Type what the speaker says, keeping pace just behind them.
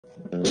Hey,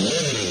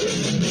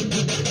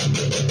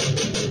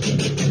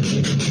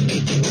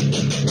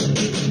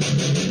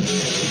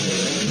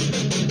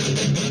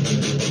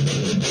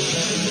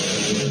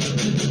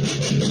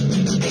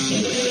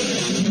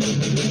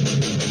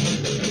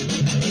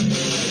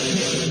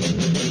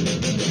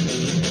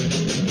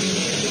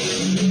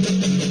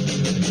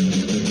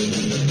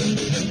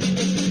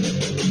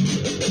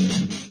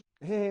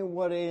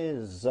 what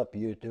is up,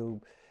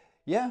 YouTube?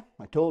 Yeah,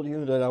 I told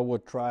you that I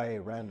would try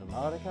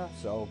Randonautica,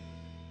 so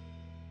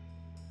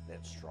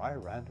let's try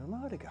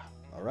Randonautica,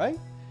 alright?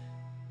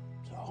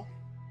 So,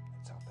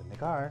 let's hop in the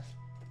car.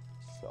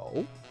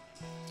 So,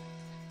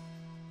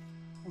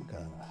 I'm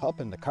gonna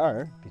hop in the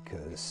car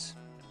because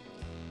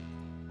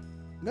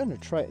I'm gonna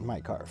try it in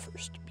my car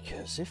first,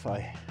 because if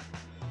I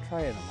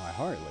try it on my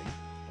Harley,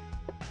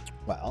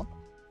 well,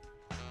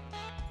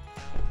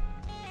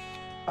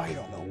 I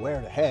don't know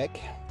where the heck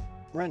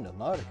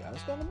Randonautica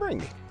is gonna bring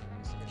me.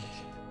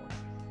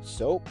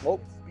 So, oh.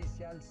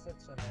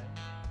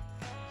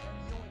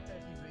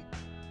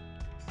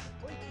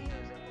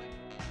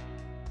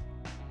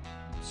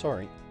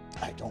 Sorry,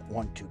 I don't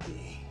want to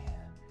be.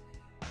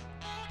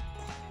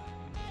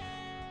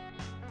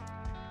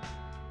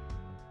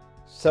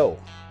 So,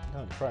 I'm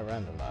gonna try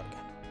Randonautica.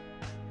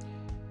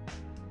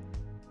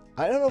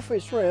 I don't know if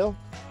it's real.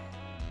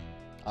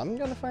 I'm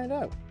gonna find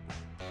out.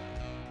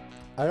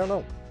 I don't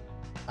know.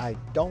 I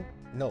don't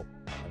know.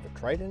 I've never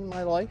tried it in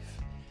my life.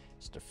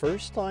 It's the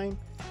first time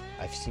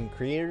I've seen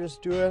creators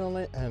do it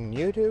on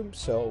YouTube,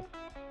 so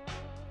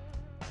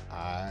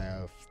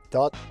I've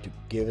thought to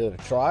give it a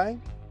try.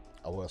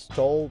 I was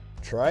told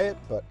try it,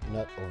 but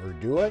not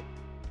overdo it.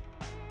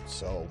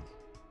 So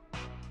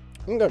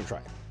I'm gonna try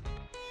it.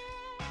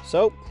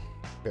 So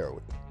bear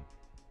with me.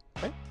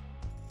 Okay?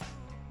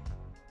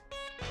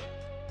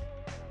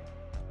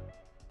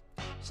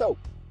 So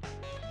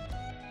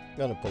I'm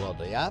gonna pull out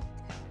the app.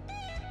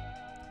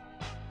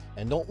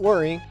 And don't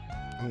worry,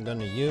 I'm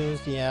gonna use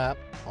the app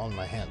on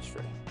my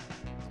hands-free.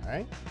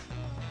 Alright?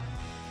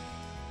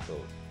 So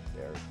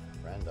there's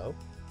Rando.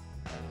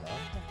 There's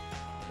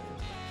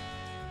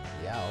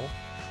Yow.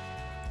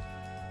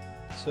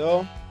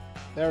 So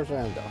there's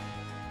Rando.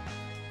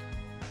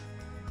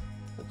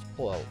 Let's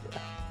pull out the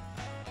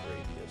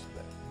radius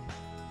there.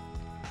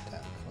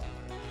 10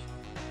 kilometers.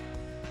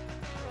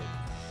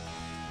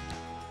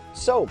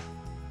 So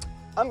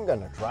I'm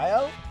gonna try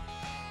out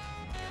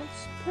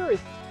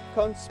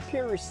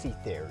conspiracy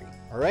theory,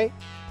 all right?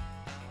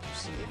 To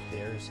see if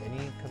there's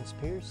any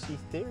conspiracy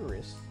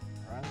theorists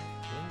around in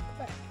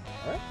Quebec,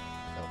 all right?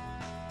 So,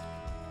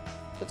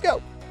 let's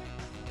go.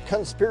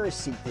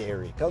 Conspiracy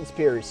theory,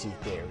 conspiracy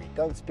theory,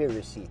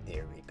 conspiracy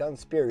theory,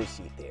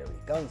 conspiracy theory,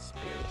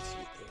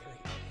 conspiracy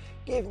theory.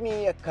 Give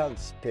me a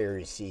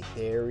conspiracy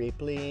theory,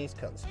 please.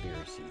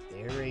 Conspiracy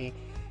theory.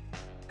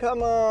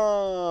 Come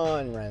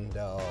on,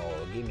 Rando.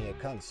 Give me a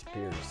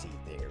conspiracy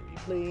theory,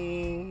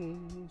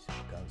 please.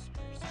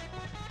 Conspiracy.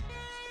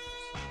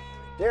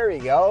 There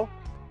you go.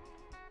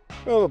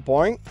 To the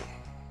point.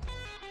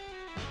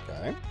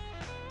 Okay.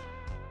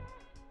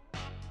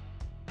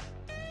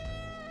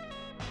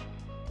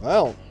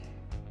 Well,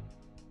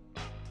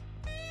 I'm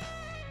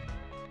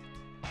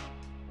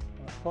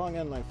calling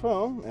on my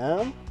phone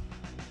and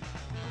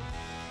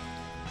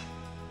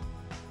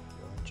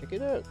go and check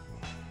it out.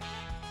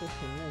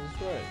 15 minutes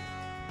right.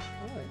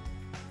 Alright.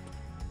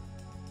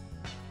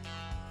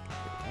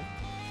 Okay.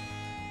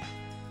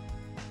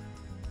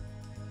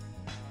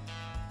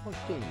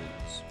 14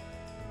 minutes.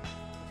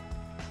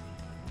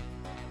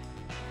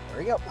 There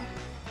we go.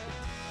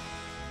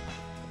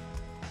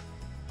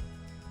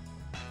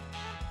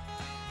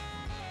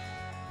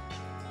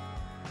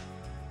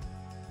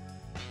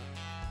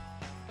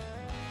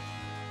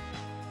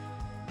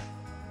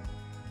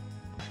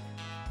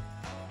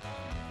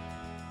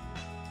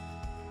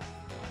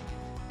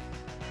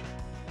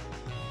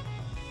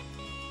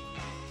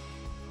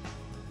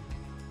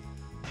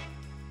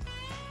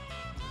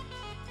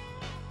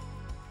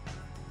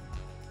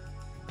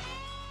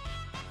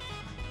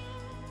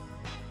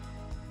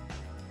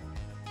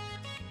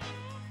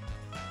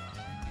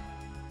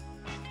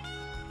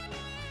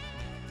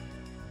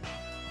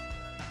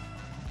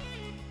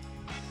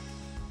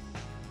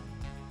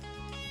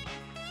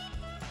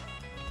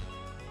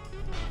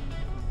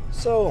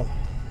 So,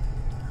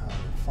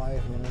 I'm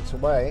 5 minutes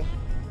away.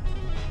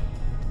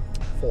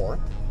 4.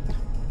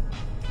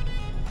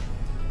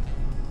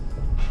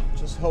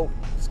 Just hope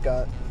it's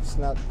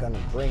not gonna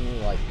bring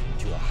me like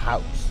to a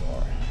house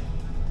or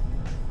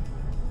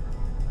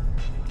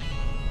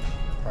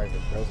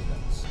private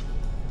residence.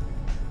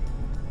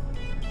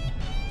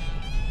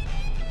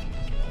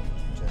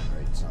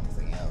 Generate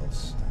something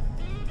else.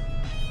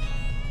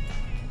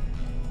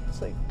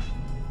 It's like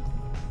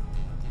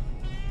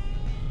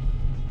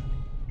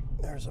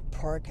there's a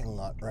parking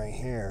lot right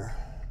here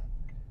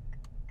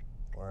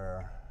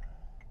where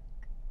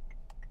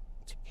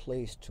it's a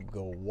place to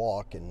go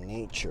walk in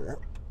nature.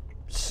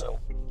 So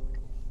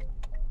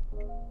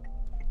I'm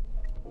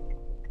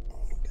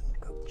gonna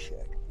go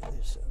check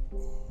this out.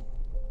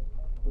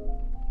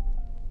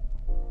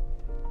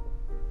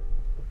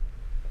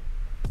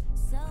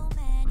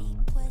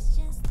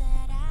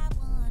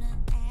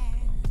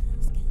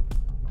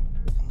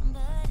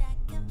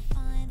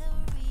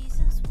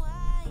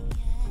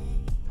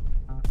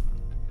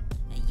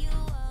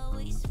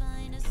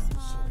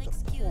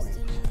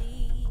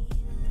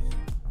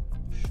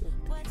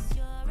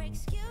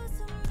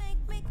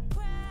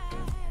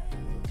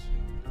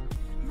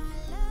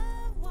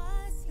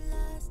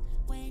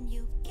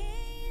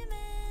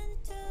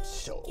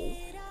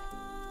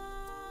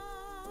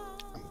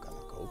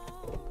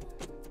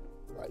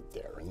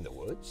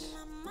 let's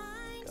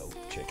go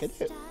check it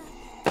out.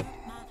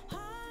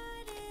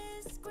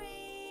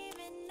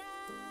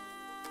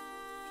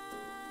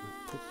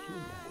 Put you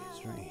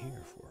guys right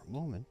here for a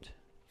moment.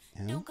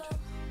 And,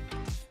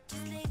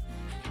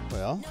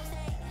 well,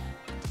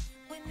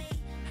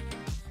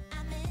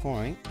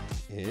 point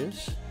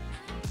is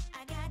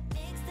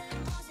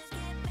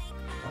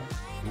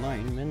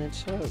 9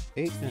 minutes out,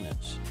 8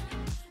 minutes.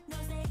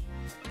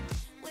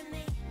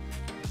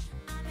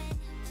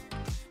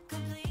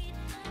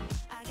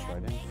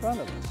 Right in front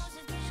of us.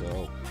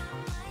 So,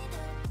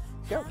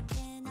 go.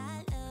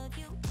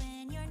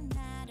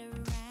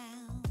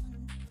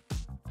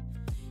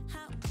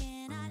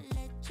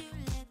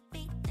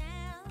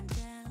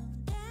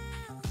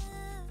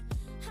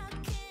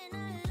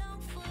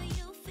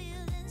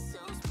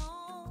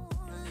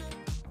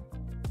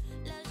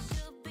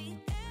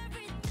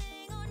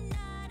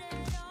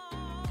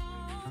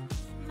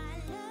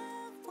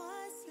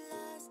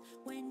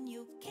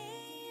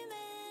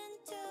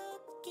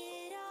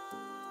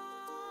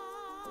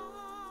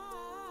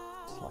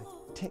 Like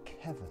tick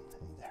heaven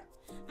in there.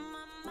 Come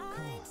on. The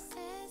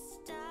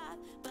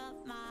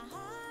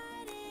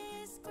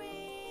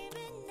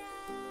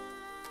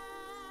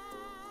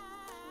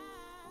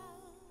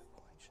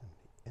point shouldn't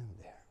be in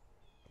there.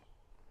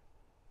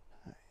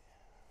 All right.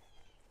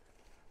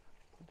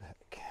 What the heck?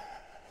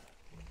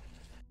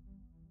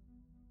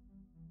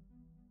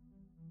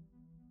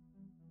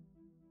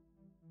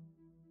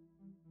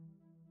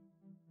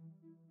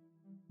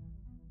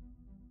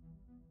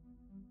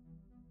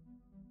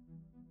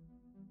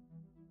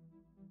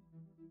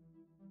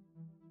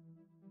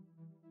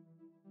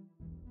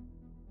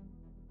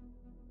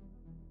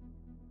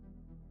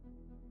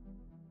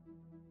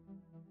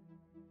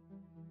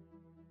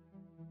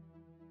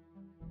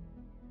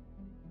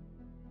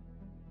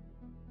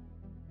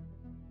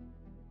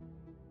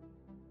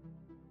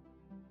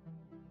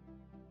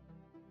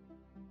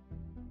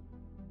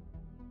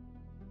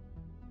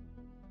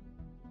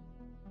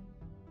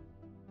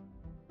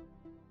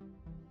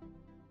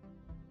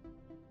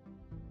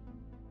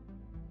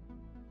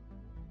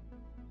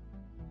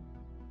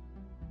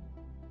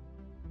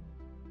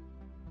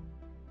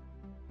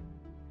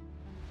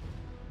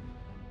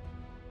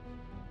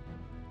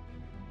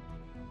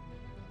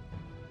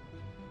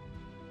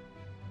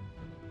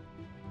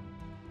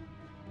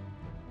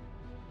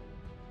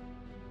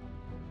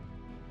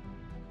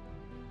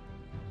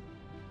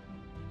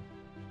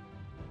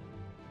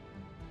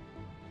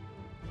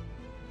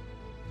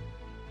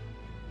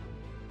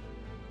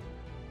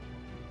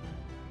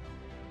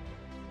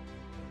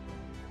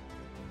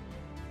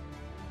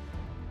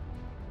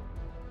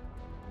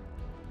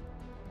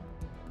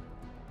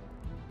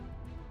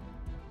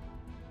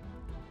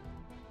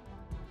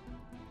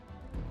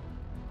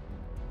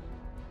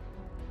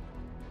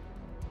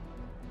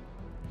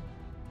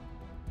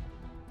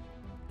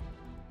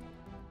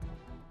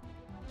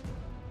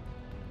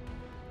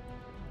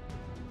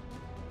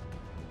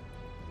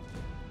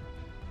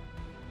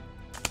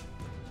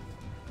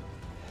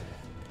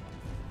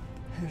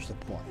 Here's the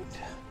point.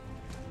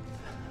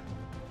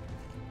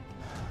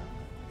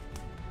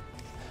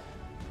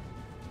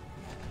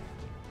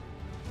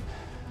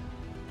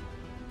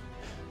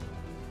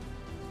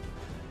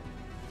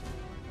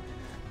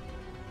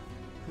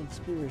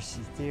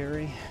 Conspiracy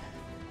theory,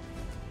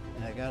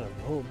 and I got a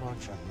whole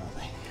bunch of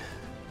nothing.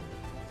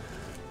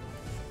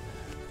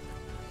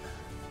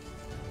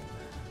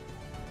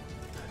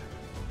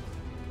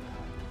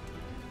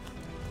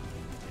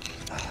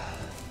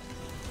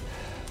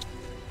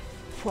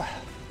 Wow.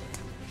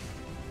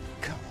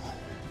 Come on.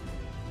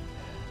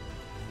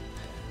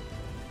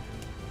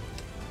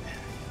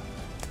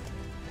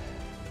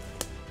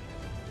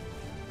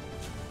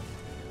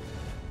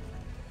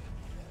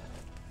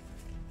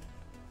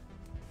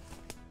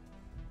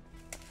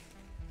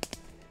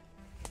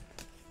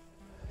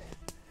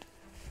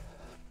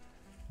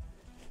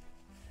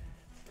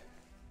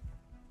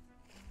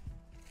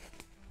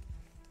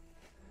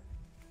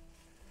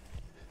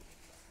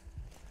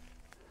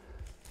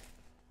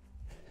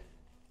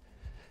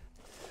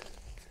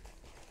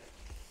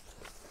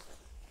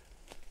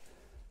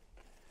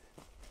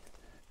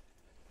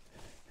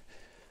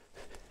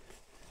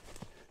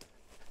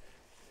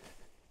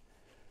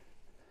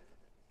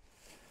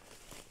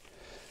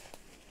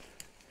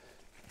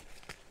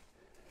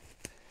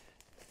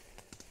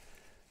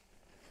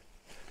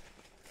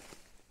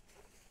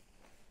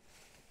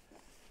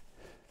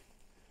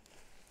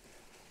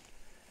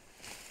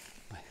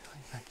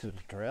 Back to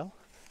the trail.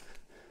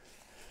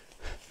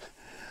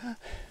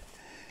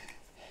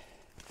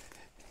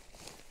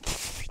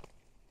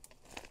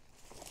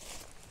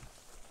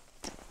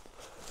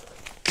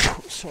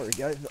 Sorry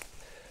guys,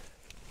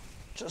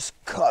 just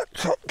caught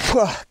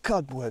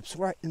cobwebs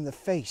right in the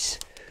face.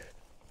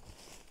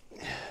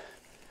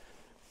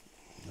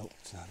 Nope,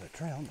 it's not a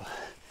trail, but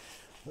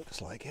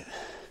looks like it.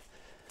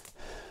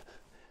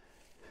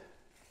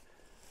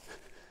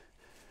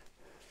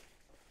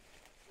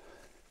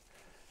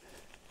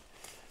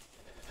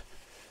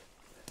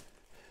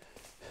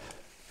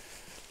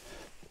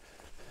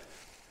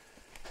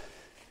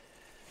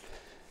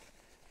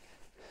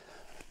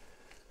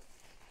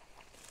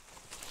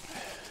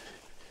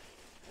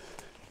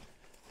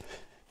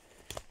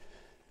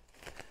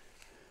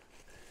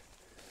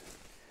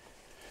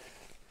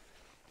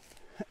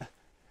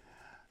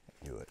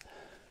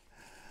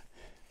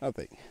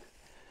 Nothing.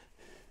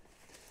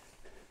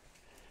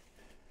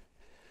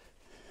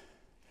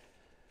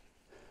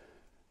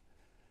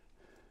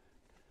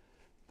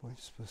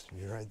 Point's supposed to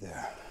be right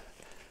there.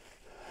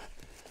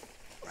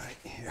 Right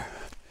here.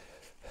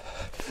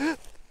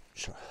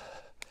 Sure.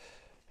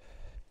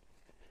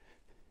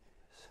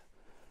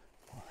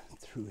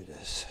 Through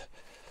this,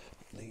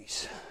 at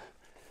least.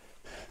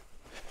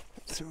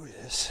 Through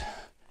this.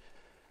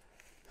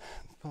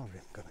 Probably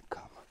I'm gonna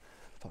come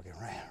fucking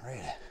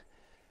right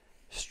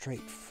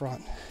straight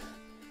front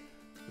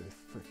with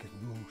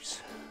freaking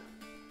moose.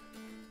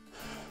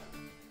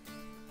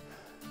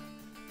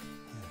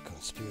 Yeah,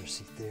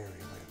 conspiracy theory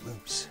with a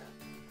moose.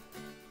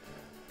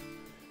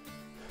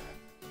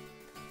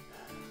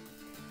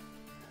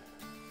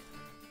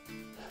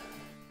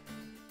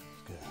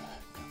 It's good.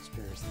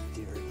 Conspiracy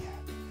theory.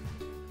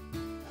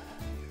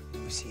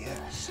 Moosey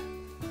ass.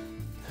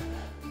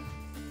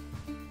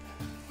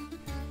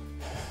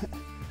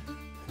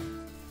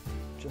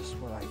 Just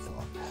what I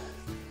thought.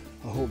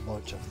 A whole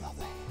bunch of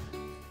nothing.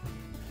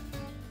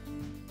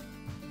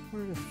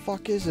 Where the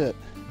fuck is it?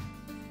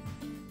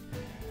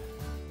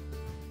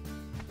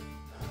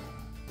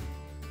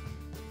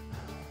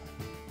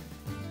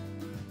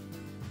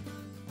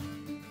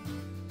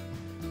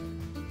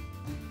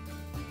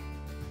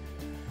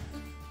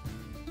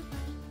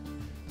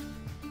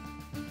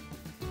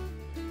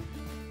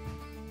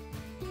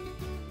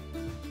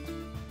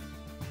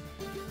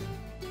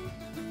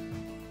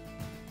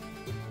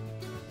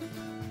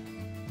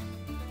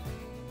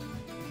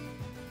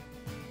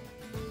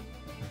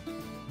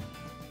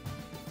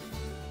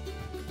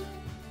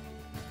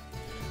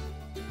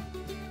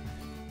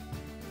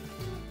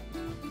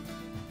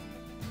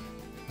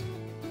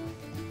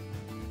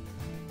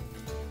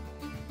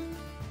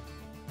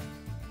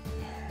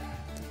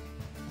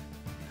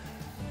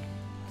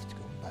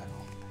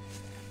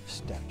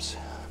 Steps.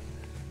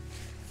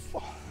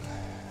 Right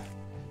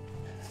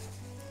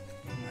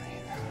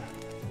here.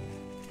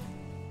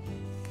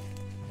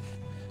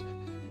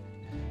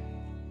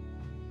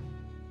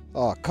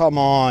 Oh, come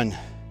on.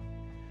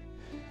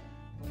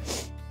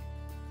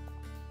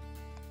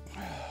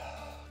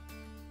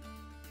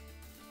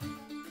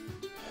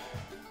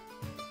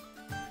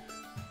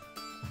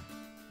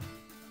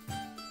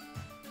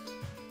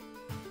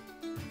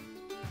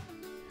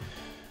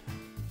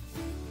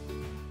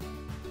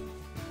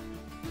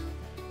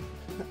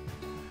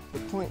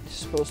 Point is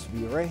supposed to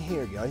be right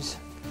here, guys.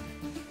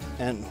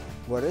 And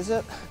what is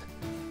it?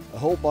 A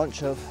whole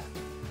bunch of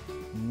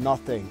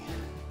nothing.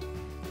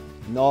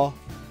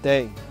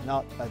 Nothing.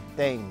 Not a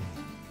thing.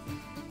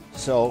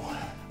 So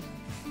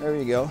there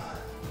you go.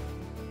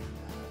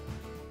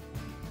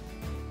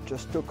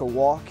 Just took a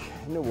walk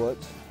in the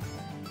woods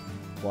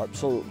for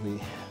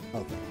absolutely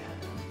nothing.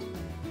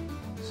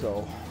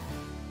 So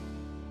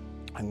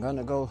I'm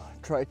gonna go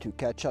try to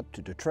catch up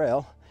to the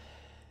trail,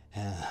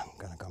 and I'm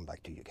gonna come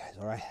back to you guys.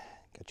 All right,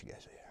 catch you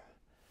guys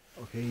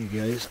later. Okay, you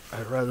guys,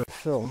 I'd rather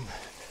film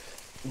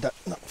than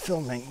not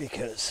filming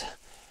because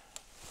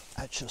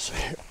I just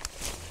heard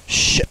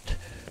shit.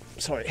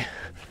 Sorry,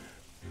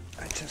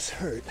 I just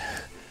heard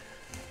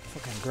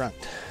fucking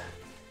grunt,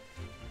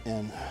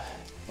 and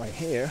right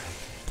here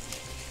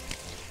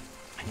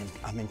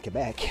I'm in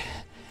Quebec,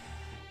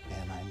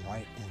 and I'm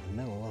right in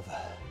the middle of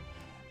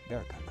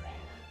bear country.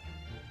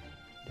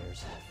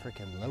 There's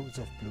freaking loads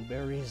of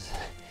blueberries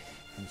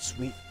and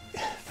sweet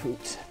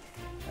fruits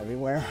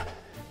everywhere,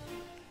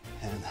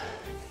 and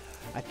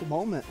at the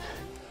moment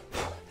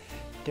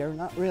they're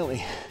not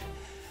really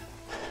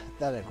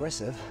that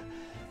aggressive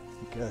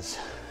because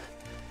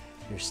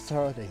you're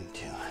starting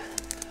to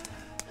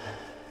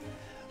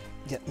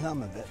get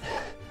numb of it,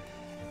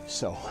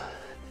 so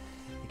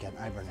you can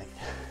hibernate.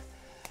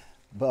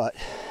 But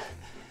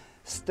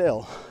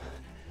still,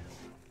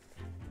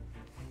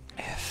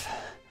 if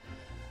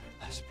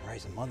I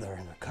surprise a mother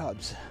and her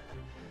cubs,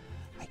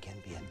 I can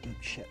be in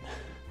deep shit.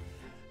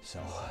 So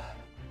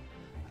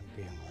I'm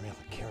being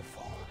really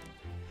careful,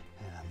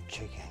 and I'm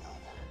checking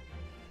on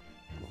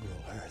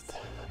Google Earth.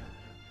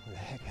 Where the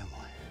heck am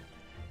I?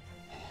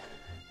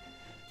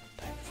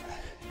 Time to try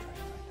to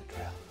find the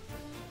trail.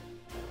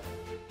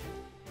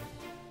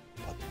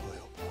 But boy,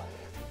 oh boy,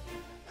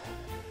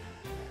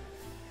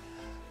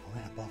 I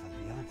went above and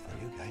beyond for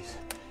you guys.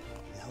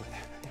 You know it.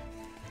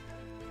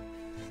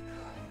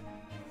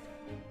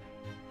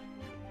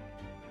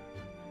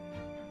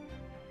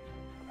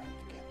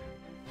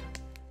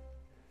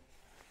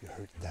 You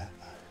heard that?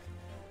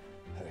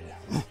 Heard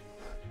it.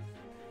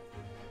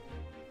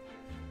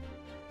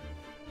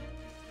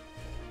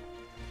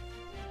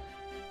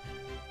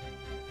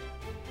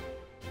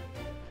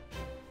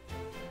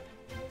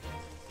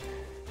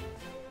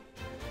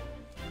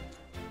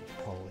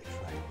 Probably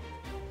try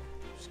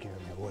to scare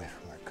me away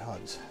from our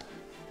cubs.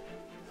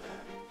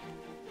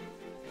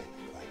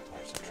 I'm going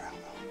towards the trail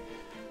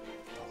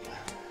now.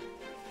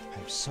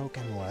 I'm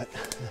soaking wet.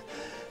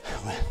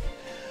 I went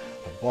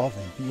above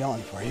and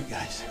beyond for you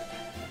guys.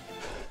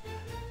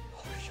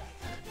 Oh shit.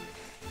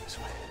 This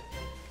way.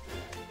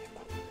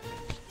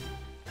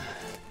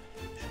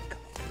 Should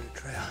come up to the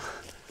trail.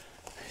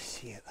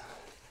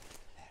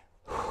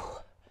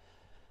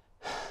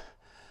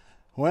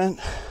 went,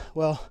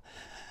 well,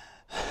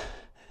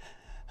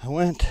 I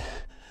went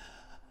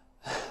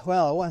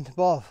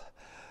above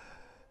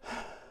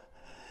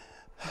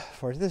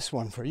for this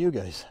one for you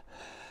guys.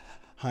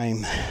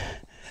 I'm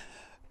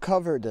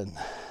covered in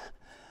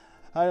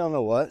I don't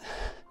know what,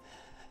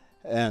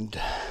 and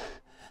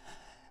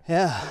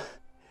yeah,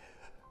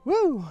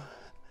 woo,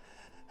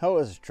 that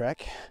was a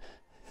trek.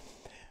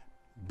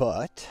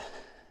 But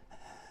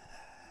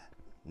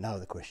now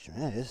the question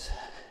is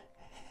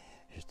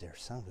there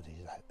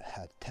somebody that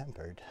had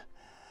tampered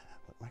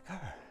with my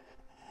car?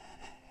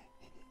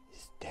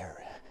 Is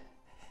there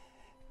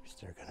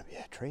going to be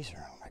a tracer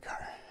on my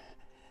car?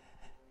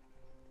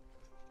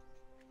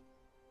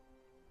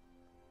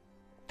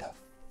 The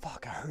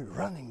fuck, I heard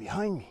running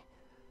behind me.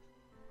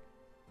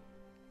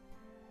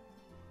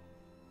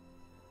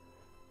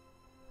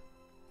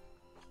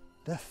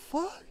 The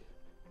fuck?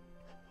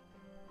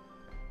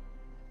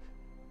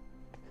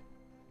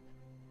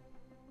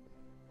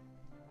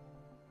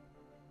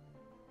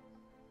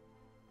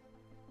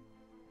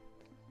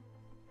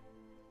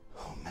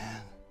 Oh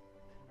man.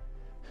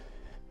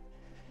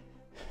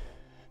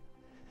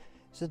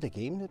 Is it the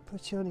game that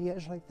puts you on the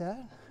edge like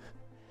that?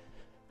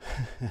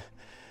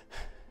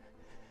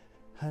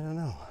 I don't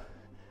know.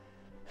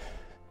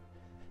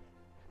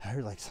 I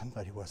heard like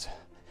somebody was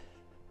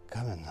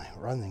coming, like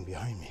running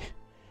behind me.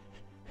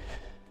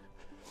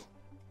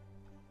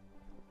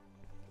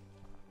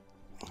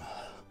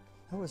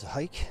 That was a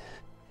hike.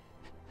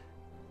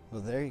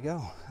 Well, there you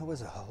go. That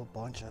was a whole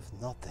bunch of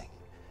nothing.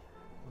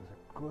 It was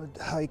a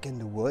good hike in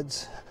the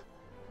woods.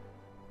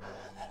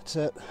 That's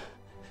it.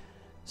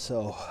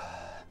 So,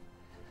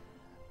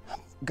 I'm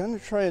gonna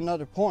try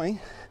another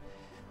point.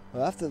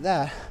 But after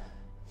that,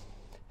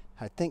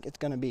 I think it's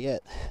gonna be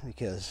it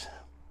because,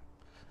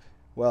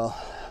 well,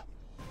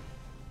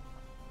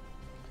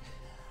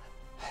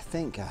 I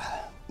think,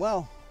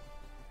 well,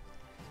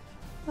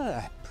 not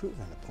that I've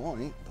proven a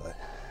point, but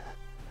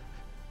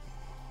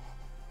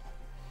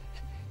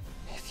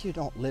if you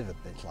don't live a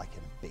bit like in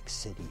a big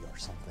city or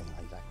something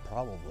like that,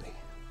 probably,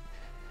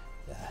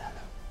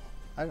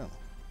 I don't know.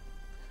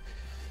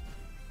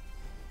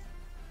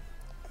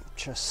 I'm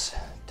just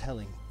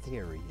telling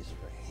theories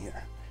right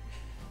here.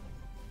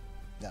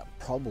 That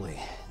probably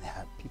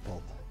have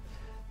people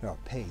that are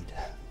paid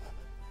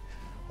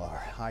or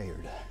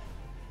hired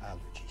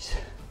allergies.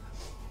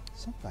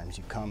 Sometimes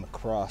you come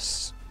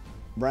across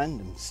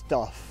random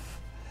stuff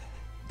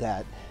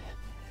that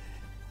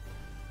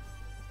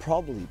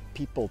probably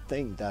people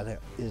think that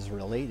it is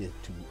related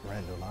to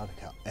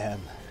Randonautica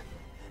and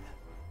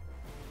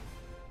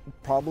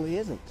probably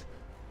isn't.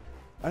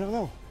 I don't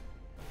know.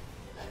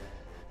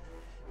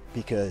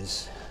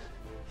 Because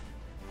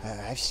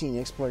I've seen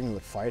Exploring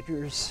with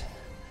Fighters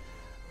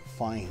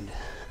find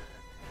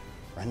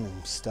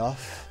random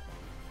stuff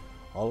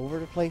all over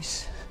the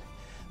place.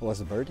 It was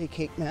a birthday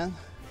cake man.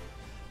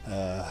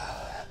 I've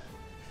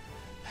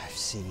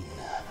seen,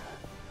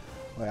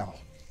 well,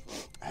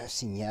 I've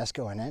seen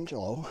Yasko and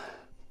Angelo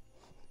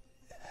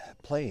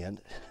playing,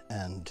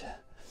 and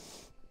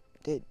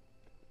they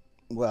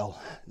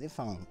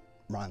found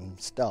random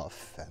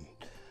stuff, and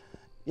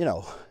you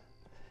know,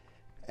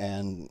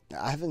 and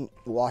I haven't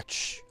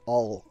watched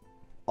all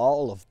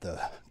of the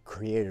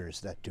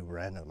creators that do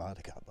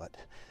Randonautica, but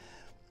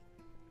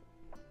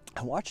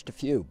I watched a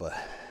few, but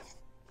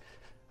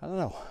I don't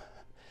know.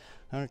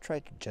 I'm gonna try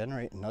to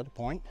generate another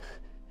point,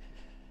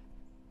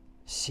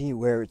 see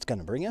where it's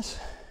gonna bring us,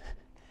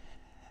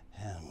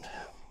 and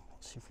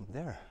we'll see from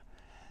there.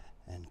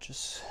 And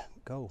just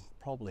go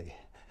probably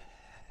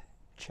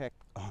check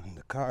on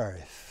the car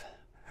if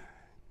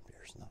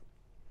there's not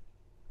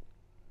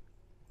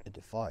a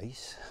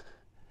device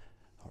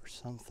or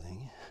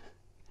something.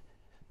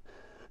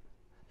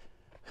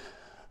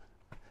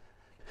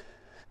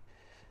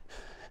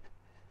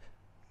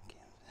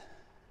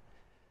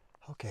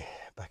 Okay,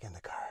 back in the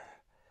car.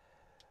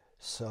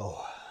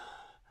 So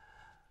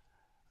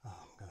I'm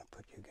gonna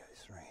put you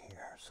guys right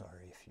here.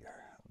 Sorry if you're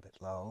a bit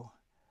low.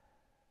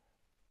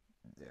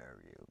 There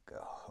you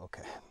go.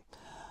 Okay.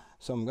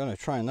 So I'm gonna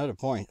try another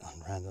point on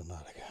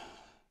Randonautica.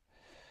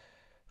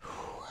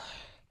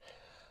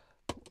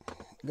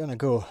 I'm gonna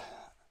go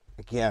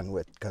again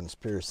with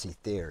conspiracy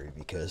theory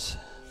because,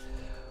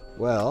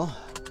 well,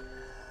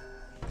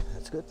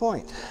 that's a good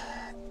point.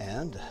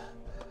 And,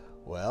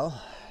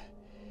 well,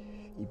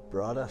 he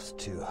brought us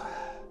to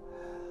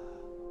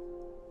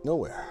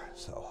nowhere.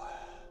 So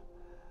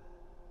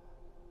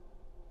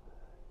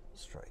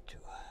let's try to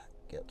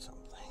get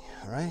something.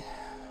 All right.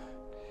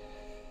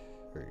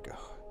 There you go.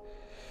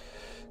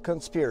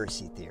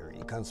 Conspiracy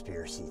theory,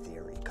 conspiracy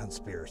theory,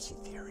 conspiracy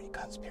theory,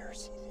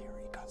 conspiracy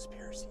theory,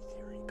 conspiracy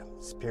theory,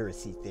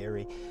 conspiracy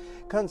theory,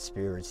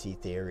 conspiracy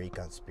theory,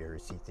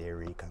 conspiracy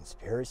theory,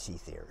 conspiracy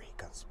theory,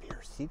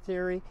 conspiracy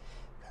theory,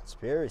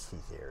 conspiracy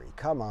theory.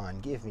 Come on,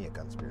 give me a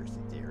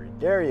conspiracy theory.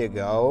 There you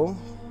go.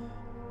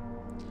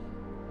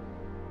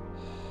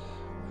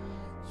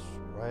 It's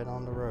right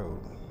on the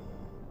road.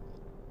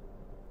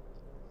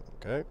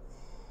 Okay.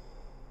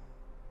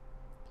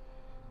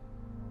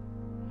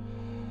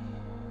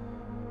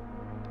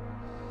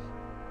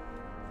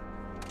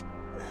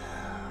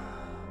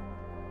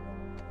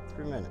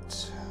 3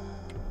 minutes.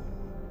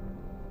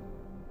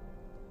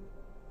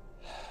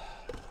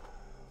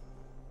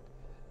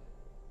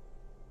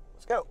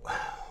 Let's go.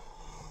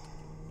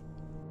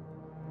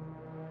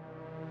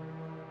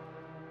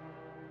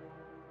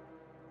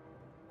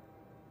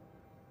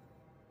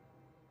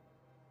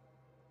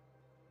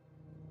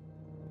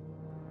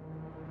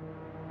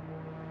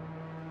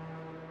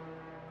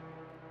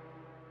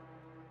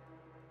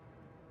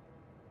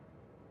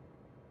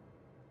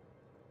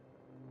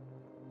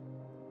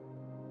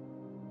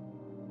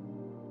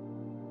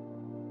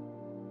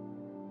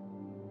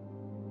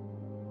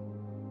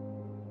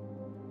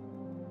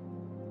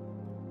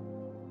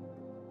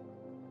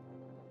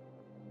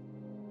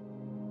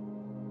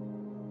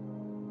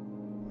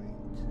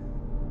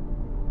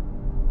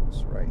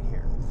 It's right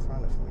here in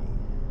front of me.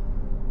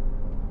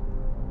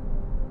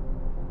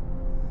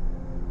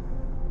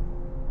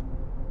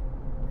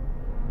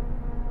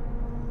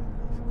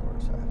 Of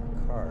course, I have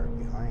a car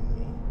behind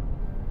me.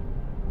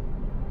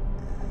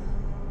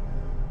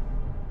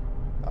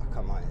 Oh,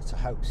 come on, it's a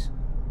house.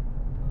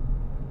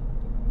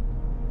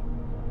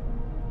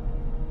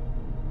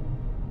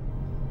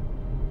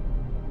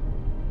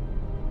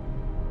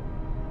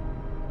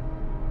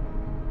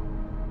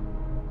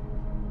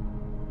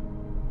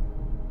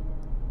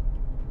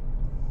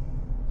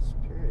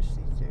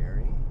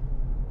 Theory,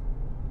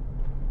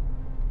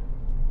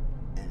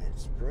 and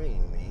it's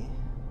bringing me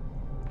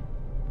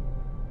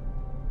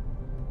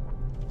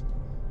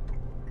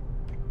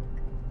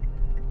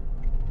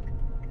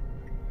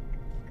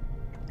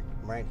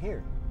right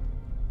here.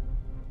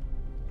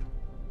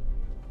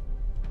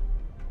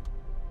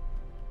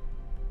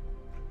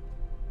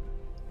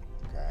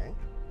 Okay.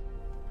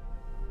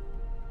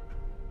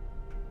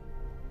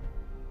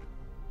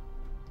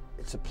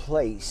 It's a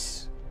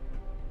place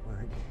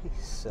where they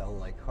sell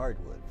like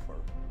hardwood for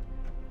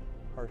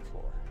hard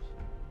floors.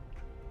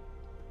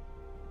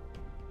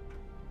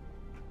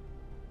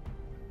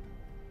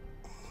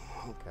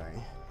 Okay.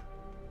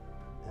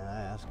 And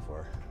I asked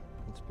for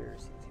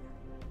conspiracy theory.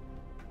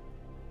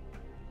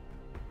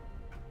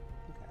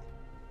 Okay.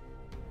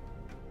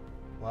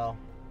 Well,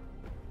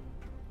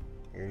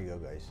 here you go,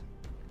 guys.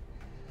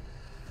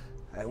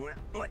 I went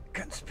with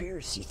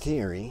conspiracy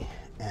theory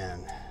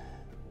and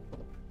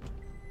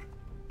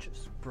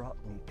just brought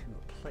me to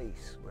a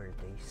place where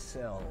they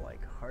sell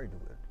like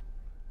hardwood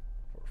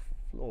for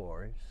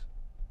floors,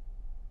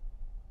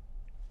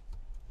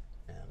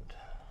 and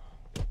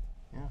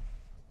yeah,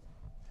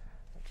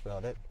 that's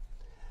about it.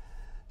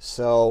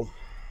 So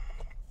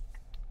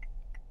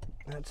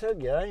that's it,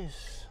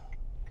 guys.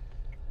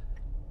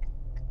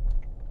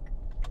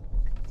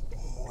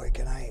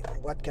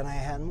 What can I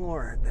add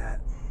more?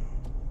 That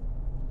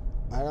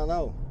I don't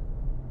know.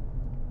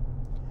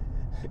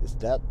 Is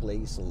that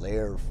place a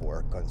lair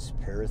for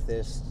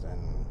conspiracists,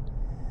 and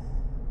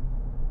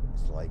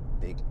it's like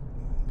big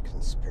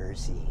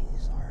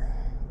conspiracies are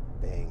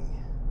being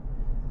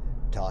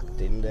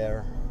talked in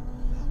there?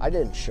 I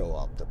didn't show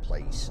up the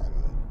place, and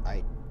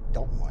I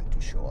don't want to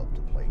show up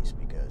the place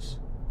because,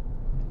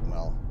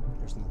 well,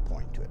 there's no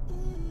point to it.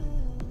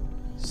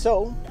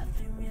 So,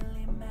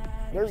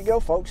 there you go,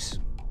 folks.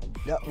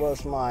 That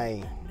was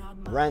my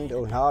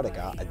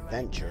Randonautica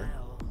adventure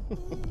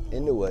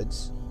in the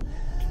woods.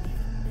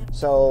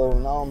 So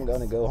now I'm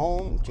gonna go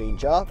home,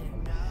 change up,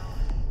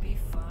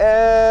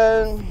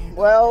 and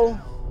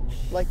well,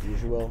 like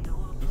usual,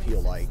 if you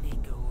like,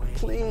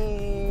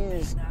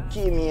 please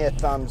give me a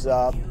thumbs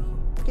up,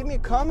 give me a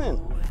comment,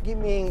 give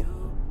me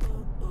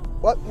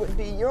what would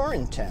be your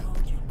intent,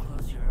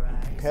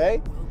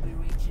 okay?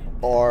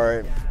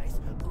 Or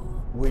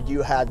would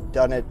you have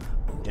done it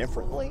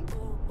differently,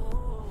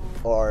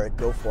 or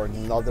go for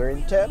another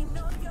intent?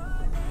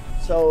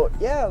 So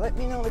yeah, let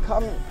me know in the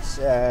comments.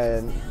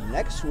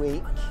 Next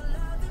week,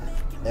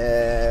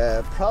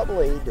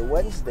 probably the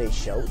Wednesday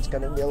show, it's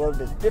going to be a little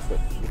bit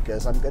different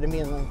because I'm going to be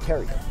in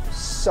Ontario.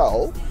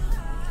 So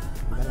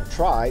I'm going to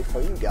try for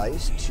you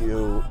guys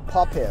to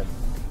pop in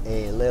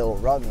a little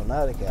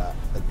Randonautica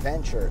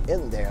adventure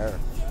in there,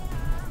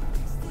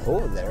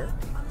 over there.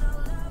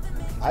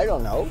 I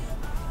don't know.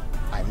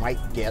 I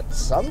might get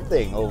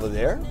something over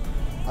there.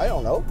 I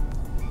don't know.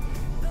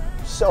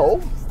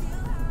 So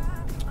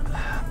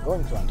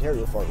going to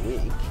Ontario for a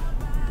week.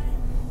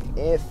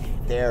 If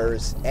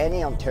there's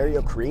any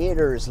Ontario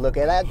creators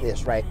looking at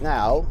this right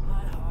now,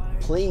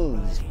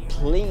 please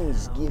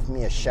give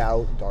me a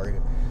shout, or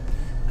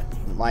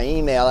my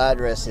email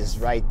address is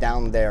right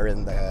down there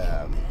in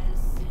the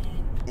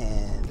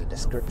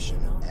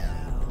description.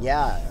 And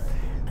yeah,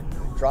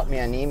 drop me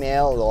an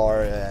email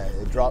or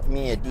drop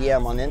me a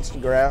DM on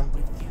Instagram.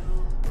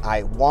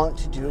 I want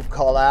to do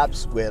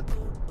collabs with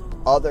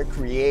other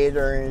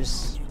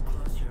creators.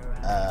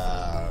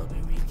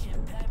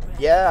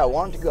 Yeah, I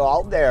want to go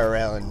out there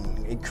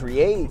and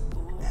create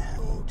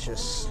and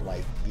just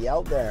like be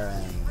out there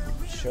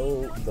and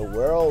show the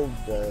world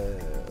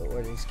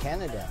what is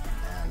Canada.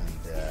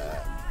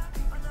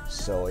 And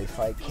so if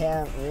I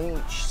can't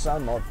reach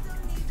some of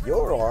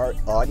your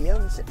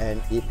audience,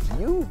 and if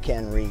you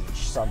can reach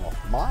some of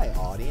my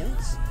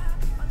audience,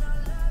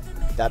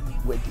 that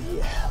would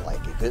be like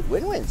a good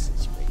win-win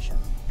situation.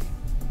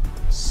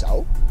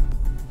 So,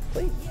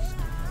 please,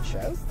 the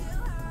show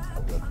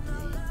would be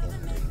in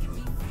the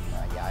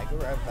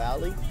Niagara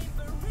Valley.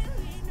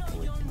 It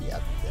would be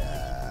at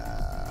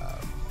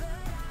the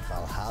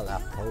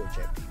Valhalla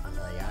Project in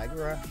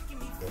Niagara.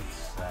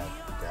 It's at,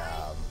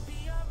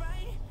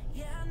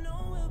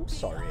 I'm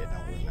sorry, I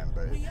don't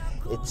remember.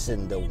 It's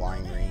in the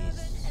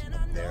wineries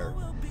up there.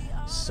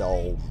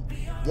 So,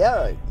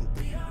 yeah,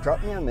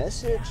 drop me a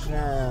message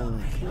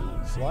and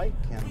please like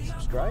and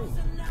subscribe.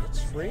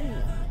 It's free.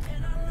 And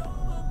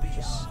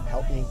just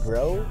help me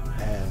grow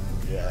and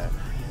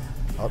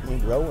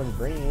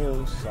bring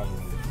you some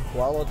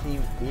quality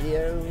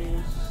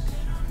videos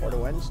for the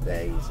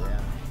Wednesdays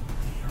and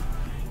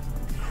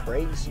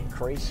crazy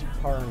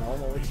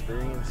paranormal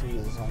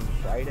experiences on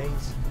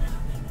Fridays.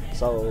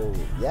 So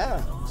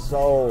yeah,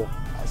 so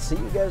I'll see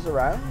you guys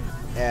around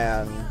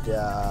and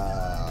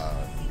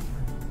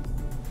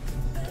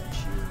catch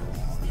you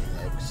on the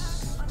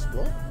next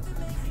explore.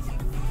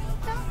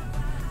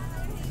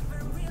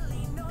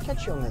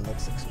 Catch you on the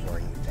next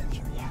exploring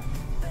adventure. Yeah.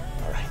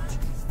 All right.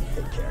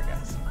 Take care,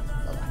 guys.